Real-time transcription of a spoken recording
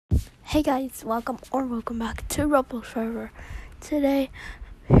Hey guys, welcome back to Roblox Forever. Today,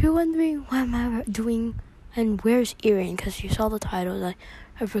 if you're wondering what am I doing and where's Erin, because you saw the title that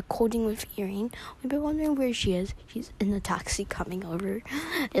of recording with Erin. We've been wondering where she is. She's in the taxi coming over.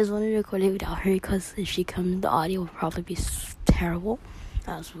 I just wanted to record it without her because if she comes, the audio will probably be terrible.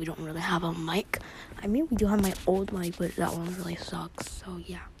 So we don't really have a mic. I mean, we do have my old mic, but that one really sucks. So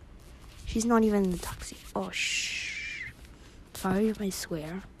yeah, she's not even in the taxi. Oh shh. Sorry if I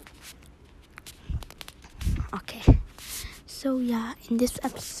swear. Okay, so yeah, in this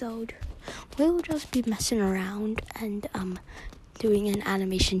episode, we'll just be messing around and doing an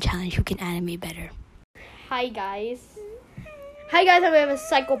animation challenge who can animate better. Hi guys, we have a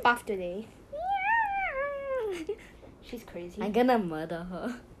psychopath today. She's crazy. I'm gonna murder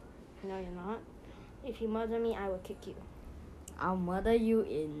her. No, you're not. If you murder me, I will kick you. I'll murder you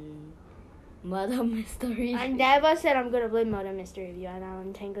in Murder Mystery. I never said I'm gonna play Murder Mystery with you, and I'm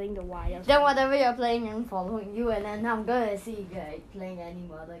untangling the wires. Then whatever you're playing, I'm following you, and then I'm gonna see you guys playing any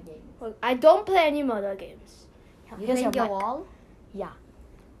murder games. Well, I don't play any murder games. You Here's think your your mic. wall? Yeah.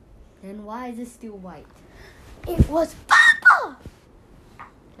 Then why is it still white? It was purple!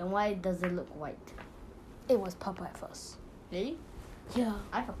 Then why does it look white? It was purple at first. Really? Yeah.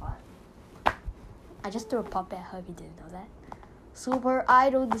 I forgot. I just threw a pop at her if you didn't know that. Super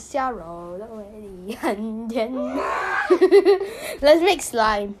Idol 的笑容的威力很甜。Let's make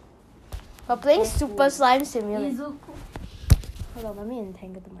slime. We're playing Super Slime Simulator. Hold on, let me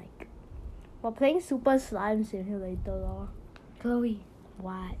entangle the mic. We're playing Super Slime Simulator. Chloe,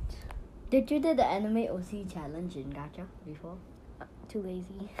 What? did you do the anime OC challenge in Gacha before? Too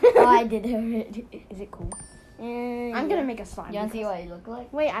lazy. Oh, I did it already. Is it cool? I'm I'm gonna make a slime. You wanna see what it look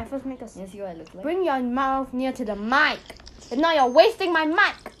like? Wait, I first make a You wanna see what it look like? Bring your mouth near to the mic. And now you're wasting my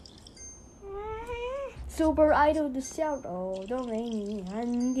mic. Super Idol 的笑容都没你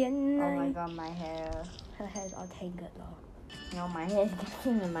很甜。 Oh my god, my hair. Her hair's all tangled though. No, my hair is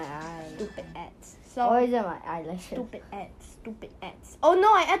getting in my eye. Stupid ads. Or So is it my eyelashes? stupid ads. Oh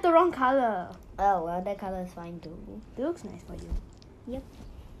no, I add the wrong color. Oh, well, that color is fine too. It looks nice for you. Yep.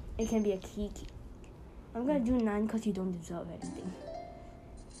 It can be a kiki. I'm gonna do none because you don't deserve anything.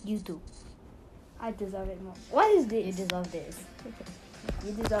 You do. I deserve it more. What is this? You deserve this.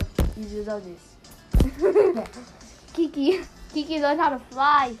 You deserve this. Kiki learned how to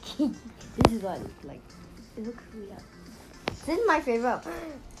fly. This is what it looks like. It looks weird. This is my favorite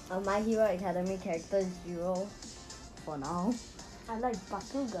My Hero Academy character, Zero. For now. I like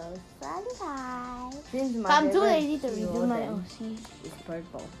Bakugo. Sunshine. Since my But I'm too favorite lazy to hero redo my then OC. is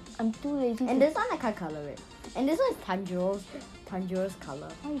purple. I'm too lazy And to... this one I can't color it. And this one is Tanjiro's color.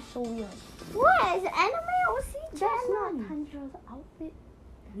 Why is so weird? What? It's anime OC That's not Tanjiro's outfit.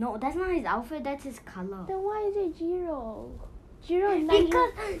 No, that's not his outfit, that's his color. Then why is it Jiro? Jiro is not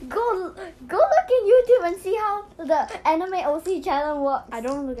Because go look in YouTube and see how the anime OC channel works. I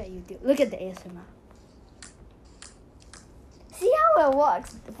don't look at YouTube. Look at the ASMR. See how it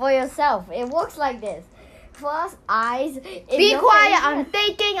works for yourself. It works like this. First, eyes. Be quiet. I'm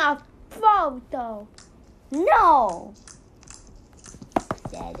taking a photo. No.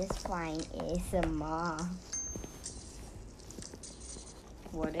 Satisfying ASMR.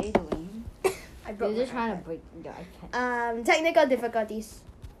 What are you doing? I broke You're just my trying iPad. to break your iPad. Technical difficulties.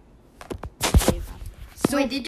 Wait, did